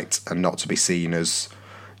City light and not to be seen as,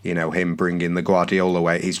 you know, him bringing the Guardiola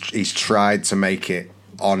way. He's tried to make it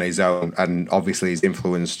on his own, and obviously he's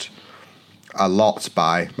influenced a lot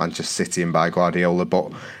by Manchester City and by Guardiola,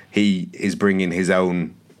 but he is bringing his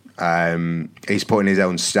own, he's putting his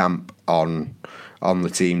own stamp on the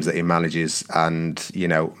teams that he manages, and you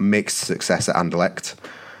know, mixed success at Anderlecht,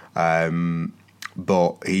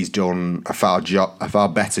 but he's done a far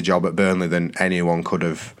better job at Burnley than anyone could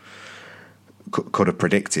have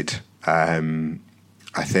predicted.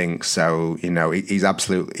 I think so. You know, he's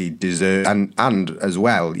absolutely deserved, and as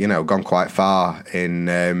well, you know, gone quite far in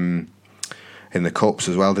the cups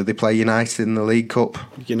as well. Did they play United in the League Cup?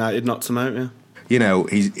 United knocked them out, yeah. You know,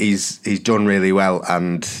 he's done really well,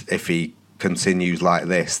 and if he continues like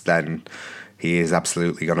this, then he is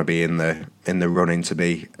absolutely going to be in the running to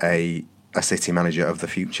be a City manager of the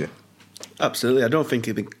future. Absolutely. I don't think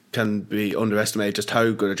it can be underestimated just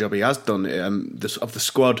how good a job he has done. Of the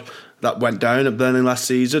squad that went down at Burnley last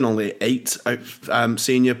season, only 8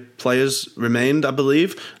 senior players remained, I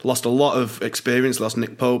believe. Lost a lot of experience, lost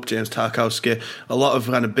Nick Pope, James Tarkowski, a lot of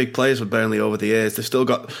kind of big players for Burnley over the years. They've still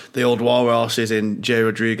got the old war horses in Jay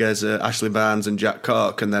Rodriguez, Ashley Barnes and Jack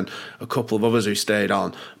Cork, and then a couple of others who stayed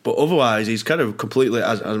on. But otherwise, he's kind of completely,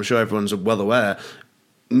 as I'm sure everyone's well aware,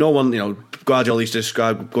 no one, you know, Guardiola used to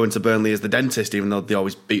describe going to Burnley as the dentist, even though they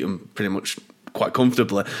always beat him pretty much quite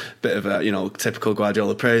comfortably. Bit of a, you know, typical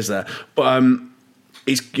Guardiola praise there. But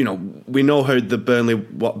he's, you know, we know how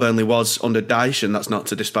what Burnley was under Dyche, and that's not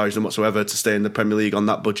to disparage them whatsoever. To stay in the Premier League on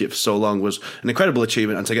that budget for so long was an incredible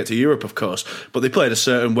achievement, and to get to Europe, of course. But they played a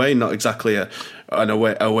certain way, not exactly a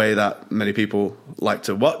way that many people like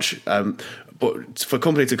to watch. But for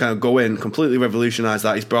Company to kind of go in, completely revolutionise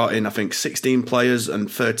that, he's brought in, I think, 16 players, and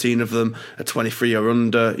 13 of them are 23 or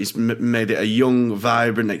under. He's made it a young,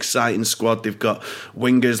 vibrant, exciting squad. They've got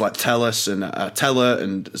wingers like Teller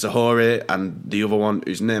and Zahori, and the other one,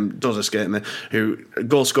 whose name does escape me, who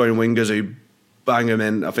goal-scoring wingers who bang them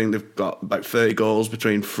in. I think they've got about 30 goals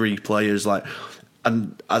between 3 players.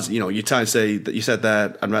 And as you know, you try and say that, you said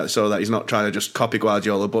there, and rightly so, that he's not trying to just copy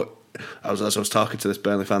Guardiola, but as I was talking to this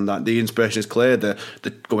Burnley fan, that the inspiration is clear. The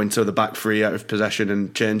going to the back 3 out of possession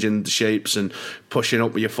and changing the shapes and pushing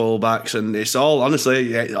up with your full-backs, and it's all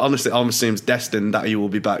honestly, it almost seems destined that he will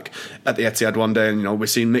be back at the Etihad one day. And you know, we've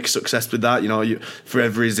seen mixed success with that. You know, for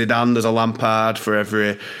every Zidane there's a Lampard, for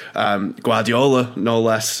every Guardiola no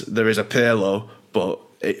less there is a Pirlo, but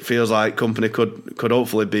it feels like Company could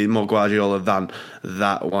hopefully be more Guardiola than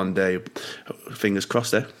that one day. Fingers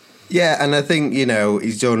crossed there. Yeah, and I think, you know,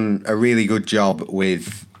 he's done a really good job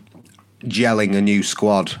with gelling a new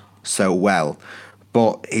squad so well.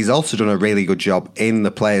 But he's also done a really good job in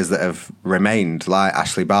the players that have remained, like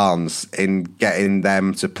Ashley Barnes, in getting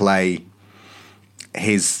them to play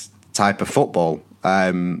his type of football.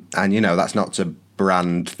 And, you know, that's not to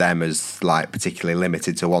brand them as, like, particularly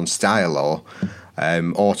limited to one style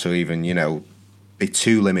or to even, you know, be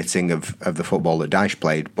too limiting of the football that Dyche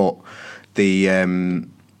played. But the...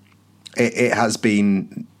 It has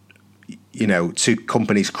been, you know, to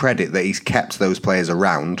Company's credit that he's kept those players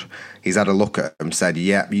around. He's had a look at them, said,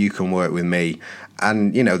 "Yep, you can work with me,"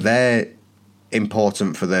 and you know they're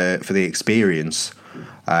important for the experience.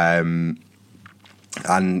 And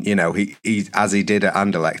you know, he as he did at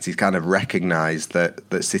Anderlecht, he's kind of recognised that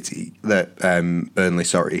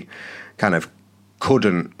Burnley, kind of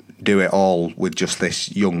couldn't do it all with just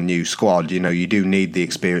this young new squad. You know, you do need the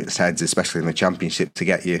experienced heads, especially in the Championship, to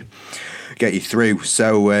get you through.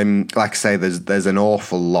 So, like I say, there's an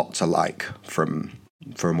awful lot to like from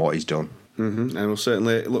what he's done. Mm-hmm. And we'll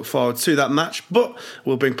certainly look forward to that match. But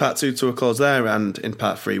we'll bring part 2 to a close there, and in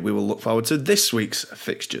part 3 we will look forward to this week's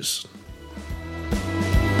fixtures.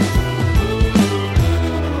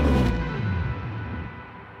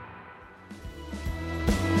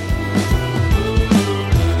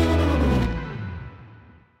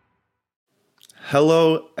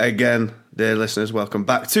 Hello again, Dear listeners, welcome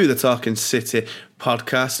back to the Talking City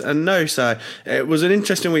podcast. And no, Si, it was an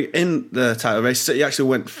interesting week in the title race. City actually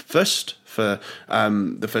went first for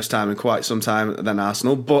the first time in quite some time than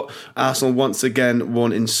Arsenal, but Arsenal once again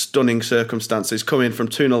won in stunning circumstances, coming from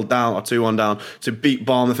 2-0 down or 2-1 down to beat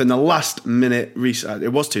Bournemouth in the last minute.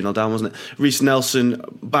 It was 2-0 down, wasn't it? Reece Nelson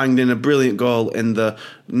banged in a brilliant goal in the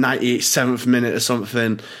 97th minute or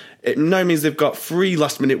something. It now means they've got 3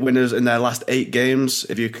 last-minute winners in their last 8 games,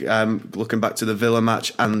 if you're looking back to the Villa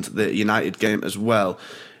match and the United game as well.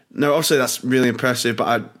 Now, obviously, that's really impressive, but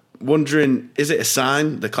I'm wondering, is it a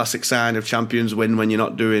sign, the classic sign of champions win when you're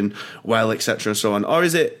not doing well, etc. and so on, or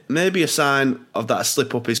is it maybe a sign of that a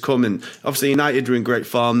slip-up is coming? Obviously, United are in great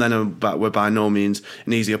form then, but we're by no means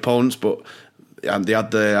an easy opponents, but they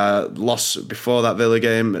had the loss before that Villa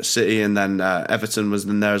game at City, and then Everton was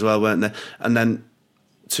in there as well, weren't they? And then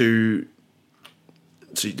to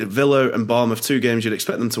Villa and Bournemouth, 2 games you'd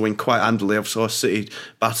expect them to win quite handily. I saw City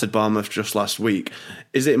battered Bournemouth just last week.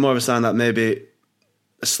 Is it more of a sign that maybe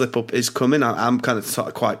a slip-up is coming? I'm kind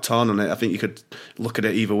of quite torn on it. I think you could look at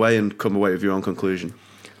it either way and come away with your own conclusion.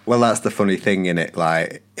 Well, that's the funny thing, innit?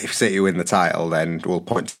 Like, if City win the title, then we'll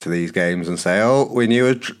point to these games and say, oh, we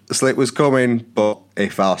knew a slip was coming. But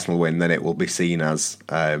if Arsenal win, then it will be seen as,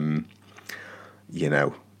 as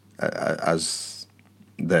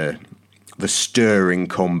the stirring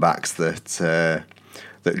comebacks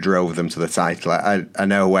that drove them to the title. I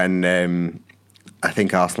know when I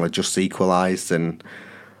think Arsenal had just equalised, and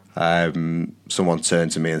someone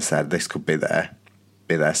turned to me and said this could be their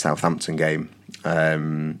Southampton game,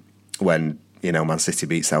 when Man City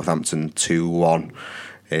beat Southampton 2-1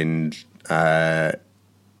 in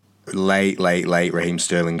late Raheem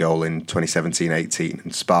Sterling goal in 2017-18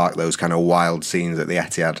 and sparked those kind of wild scenes at the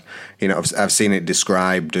Etihad. I've seen it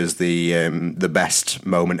described as the best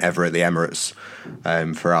moment ever at the Emirates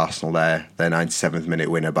for Arsenal. Their 97th minute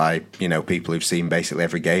winner by people who've seen basically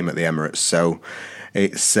every game at the Emirates. So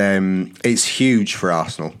it's huge for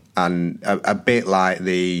Arsenal, and a bit like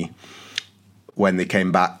when they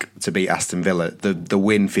came back to beat Aston Villa, the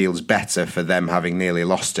win feels better for them having nearly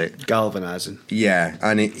lost it. Galvanising. Yeah,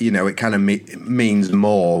 and it kind of means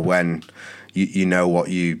more when you know what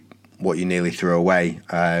you nearly threw away.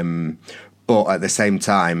 But at the same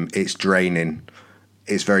time, it's draining.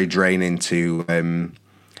 It's very draining to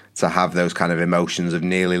have those kind of emotions of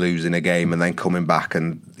nearly losing a game and then coming back,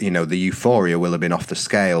 and the euphoria will have been off the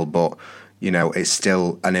scale, but it's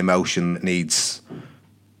still an emotion that needs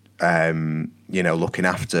looking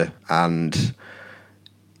after, and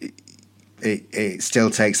it still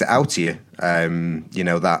takes it out of you,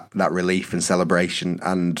 that relief and celebration.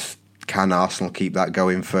 And can Arsenal keep that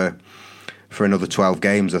going for another 12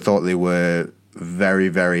 games? I thought they were very,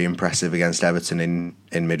 very impressive against Everton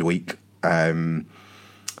in midweek, and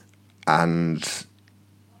I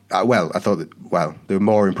thought they were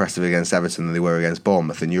more impressive against Everton than they were against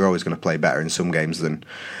Bournemouth, and you're always going to play better in some games than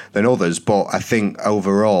others. But I think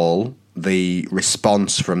overall, the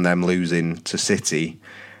response from them losing to City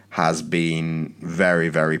has been very,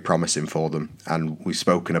 very promising for them. And we've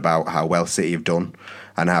spoken about how well City have done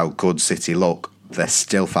and how good City look. They're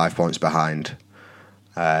still 5 points behind,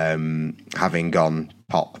 having gone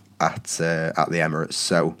pop at the Emirates.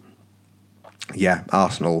 So, yeah,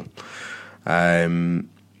 Arsenal,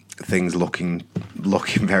 things looking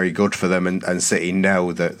very good for them, and City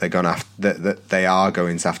know that that they are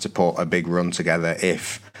going to have to put a big run together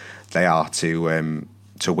if they are to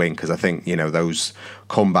win, because I think those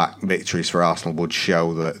comeback victories for Arsenal would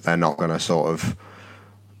show that they're not going to sort of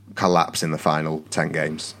collapse in the final 10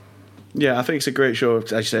 games. Yeah, I think it's a great show,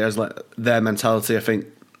 as you say, as like their mentality. I think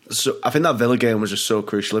that Villa game was just so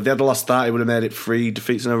crucial. If they had lost that, it would have made it 3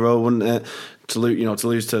 defeats in a row, wouldn't it? To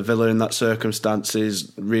lose to Villa in that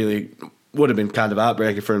circumstances really would have been kind of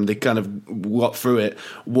heartbreaking for them. They kind of got through it,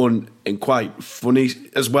 won in quite funny,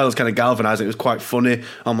 as well as kind of galvanising. It was quite funny,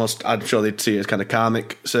 almost. I'm sure they'd see it as kind of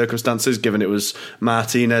karmic circumstances, given it was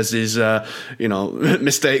Martinez's,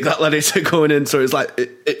 mistake that led it to going in. So it's like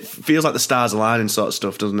it feels like the stars aligning sort of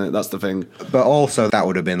stuff, doesn't it? That's the thing. But also that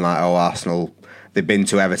would have been like, Arsenal, they've been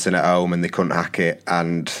to Everton at home and they couldn't hack it,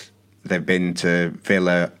 and they've been to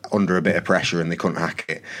Villa under a bit of pressure and they couldn't hack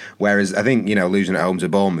it. Whereas I think, losing at home to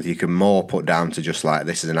Bournemouth, you can more put down to just like,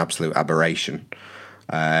 this is an absolute aberration.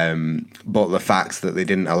 But the fact that they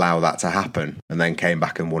didn't allow that to happen and then came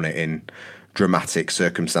back and won it in dramatic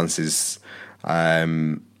circumstances,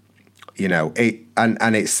 and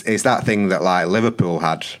it's that thing that like Liverpool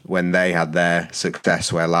had when they had their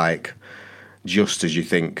success, where like, just as you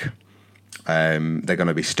think they're going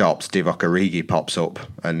to be stopped. Divock Origi pops up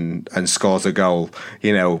and scores a goal.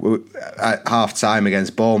 At half time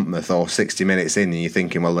against Bournemouth or 60 minutes in, and you're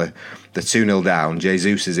thinking, well, they're 2-0 down.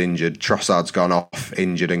 Jesus is injured. Trossard's gone off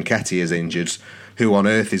injured, and Ketty is injured. Who on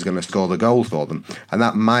earth is going to score the goal for them? And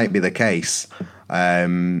that might be the case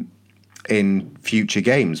in future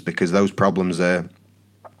games, because those problems are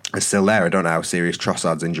still there. I don't know how serious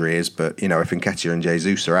Trossard's injury is, but if Nketiah and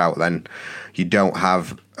Jesus are out, then you don't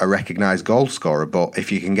have a recognised goal scorer. But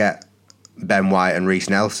if you can get Ben White and Reece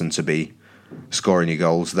Nelson to be scoring your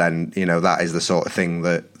goals, then that is the sort of thing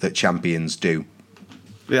that champions do.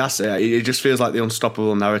 Yeah, that's it. It just feels like the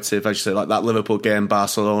unstoppable narrative. As you say, like that Liverpool game,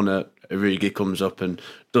 Barcelona, Origi comes up and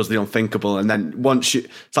does the unthinkable, and then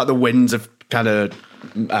it's like the winds of kind of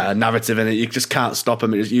narrative in it. You just can't stop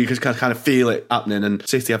them. You just kind of feel it happening. And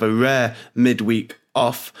City have a rare midweek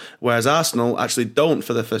off, whereas Arsenal actually don't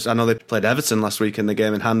for the first. I know they played Everton last week in the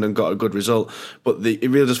game in hand and got a good result, but it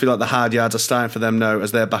really does feel like the hard yards are starting for them now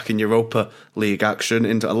as they're back in Europa League action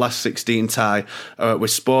into a last 16 tie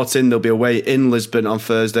with Sporting. They'll be away in Lisbon on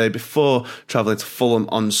Thursday before travelling to Fulham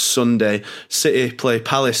on Sunday. City play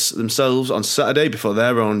Palace themselves on Saturday before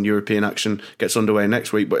their own European action gets underway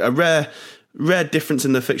next week. But a rare difference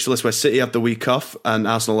in the fixture list where City have the week off and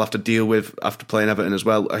Arsenal will have to deal with, after playing Everton as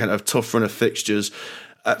well, a kind of tough run of fixtures.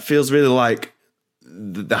 It feels really like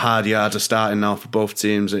the hard yards are starting now for both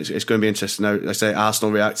teams. It's going to be interesting now. I say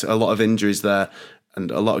Arsenal react to a lot of injuries there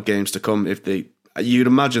and a lot of games to come. You'd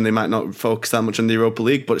imagine they might not focus that much on the Europa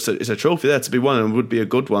League, but it's a trophy there to be won, and would be a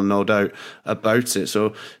good one, no doubt about it.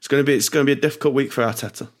 So it's going to be a difficult week for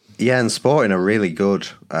Arteta. Yeah, and Sporting are really good,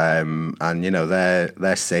 and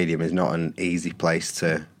their stadium is not an easy place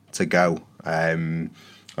to go. I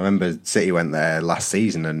remember City went there last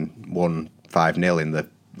season and won 5-0 in the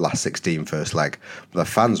last 16 first leg. But the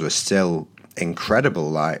fans were still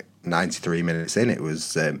incredible. Like 93 minutes in, it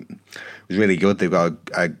was really good. They've got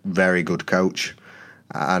a very good coach,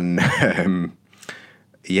 and I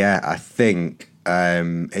think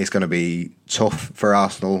it's going to be tough for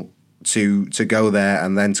Arsenal to go there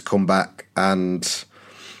and then to come back and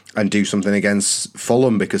do something against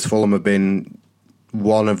Fulham, because Fulham have been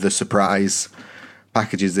one of the surprise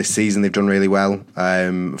packages this season. They've done really well.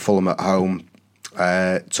 Fulham at home,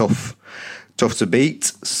 tough to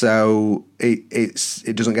beat. So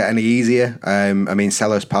it doesn't get any easier.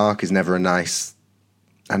 Sellers Park is never a nice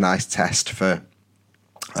test for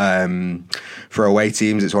away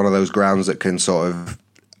teams. It's one of those grounds that can sort of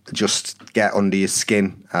just get under your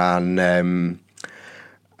skin and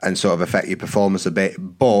sort of affect your performance a bit.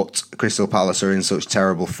 But Crystal Palace are in such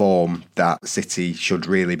terrible form that City should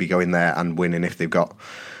really be going there and winning if they've got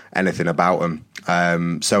anything about them.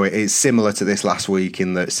 So it is similar to this last week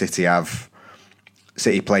in that City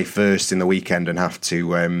play first in the weekend and have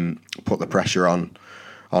to put the pressure on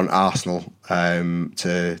Arsenal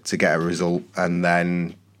to get a result, and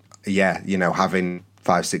then having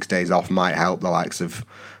 5-6 days off might help the likes of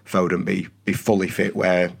Foden be fully fit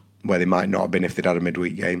where they might not have been if they'd had a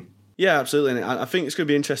midweek game. Yeah, absolutely. And I think it's going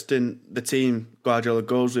to be interesting, the team Guardiola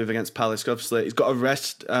goes with against Palace. Obviously, he's got a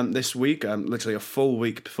rest this week, literally a full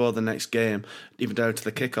week before the next game, even down to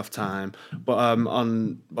the kickoff time. But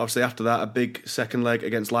obviously after that, a big second leg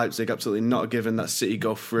against Leipzig, absolutely not a given that City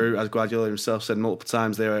go through. As Guardiola himself said multiple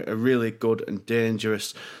times, they're a really good and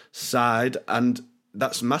dangerous side, and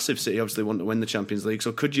that's massive. City obviously want to win the Champions League.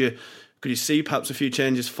 So could you see perhaps a few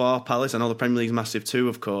changes for Palace? I know the Premier League's massive too,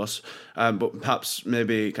 of course, but perhaps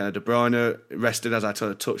maybe kind of De Bruyne rested, as I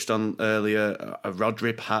sort of touched on earlier, a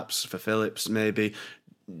Rodri perhaps for Phillips maybe.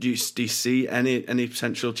 Do you see any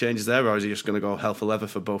potential changes there, or is he just going to go hell for leather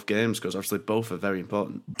for both games? Because obviously both are very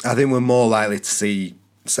important. I think we're more likely to see,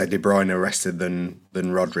 say, De Bruyne rested than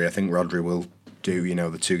Rodri. I think Rodri will do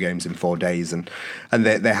the 2 games in 4 days, and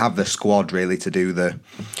they have the squad really to do the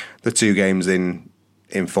 2 games in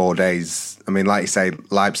 4 days. I mean, like you say,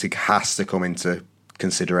 Leipzig has to come into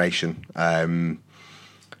consideration,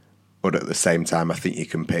 but at the same time, I think you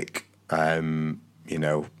can pick 8,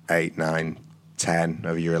 9, 10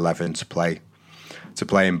 of your 11 to play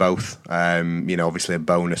in both. Obviously a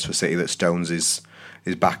bonus for City that Stones is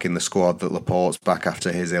back in the squad, that Laporte's back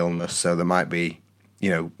after his illness, so they might be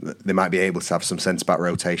able to have some centre back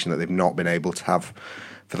rotation that they've not been able to have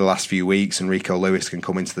for the last few weeks, and Rico Lewis can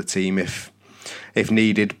come into the team if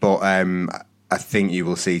needed. But I think you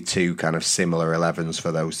will see 2 kind of similar 11s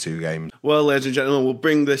for those 2 games. Well, ladies and gentlemen, we'll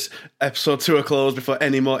bring this episode to a close before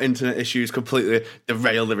any more internet issues completely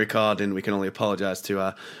derail the recording. We can only apologise to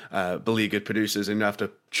our beleaguered producers and have to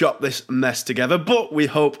chop this mess together, but we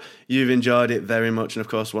hope you've enjoyed it very much. And of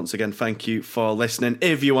course, once again, thank you for listening.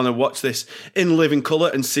 If you want to watch this in living colour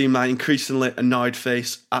and see my increasingly annoyed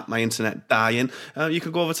face at my internet dying, you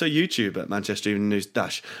can go over to YouTube at Manchester Evening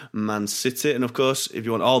News-Man City. And of course, if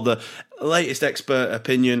you want all the latest expert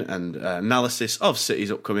opinion and analysis of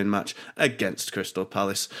City's upcoming match against Crystal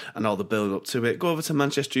Palace and all the build up to it, go over to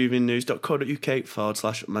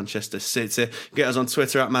manchestereveningnews.co.uk/Manchester City. Get us on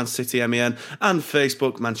Twitter at ManCityMen and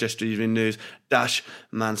Facebook Manchester Evening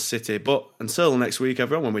News-Man City. But until next week,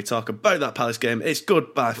 everyone, when we talk about that Palace game, it's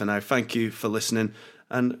goodbye for now. Thank you for listening,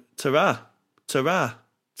 and ta-ra, ta-ra,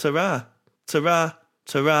 ta-ra, ta-ra,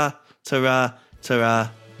 ta-ra, ta-ra, ta-ra,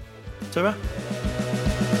 ta-ra.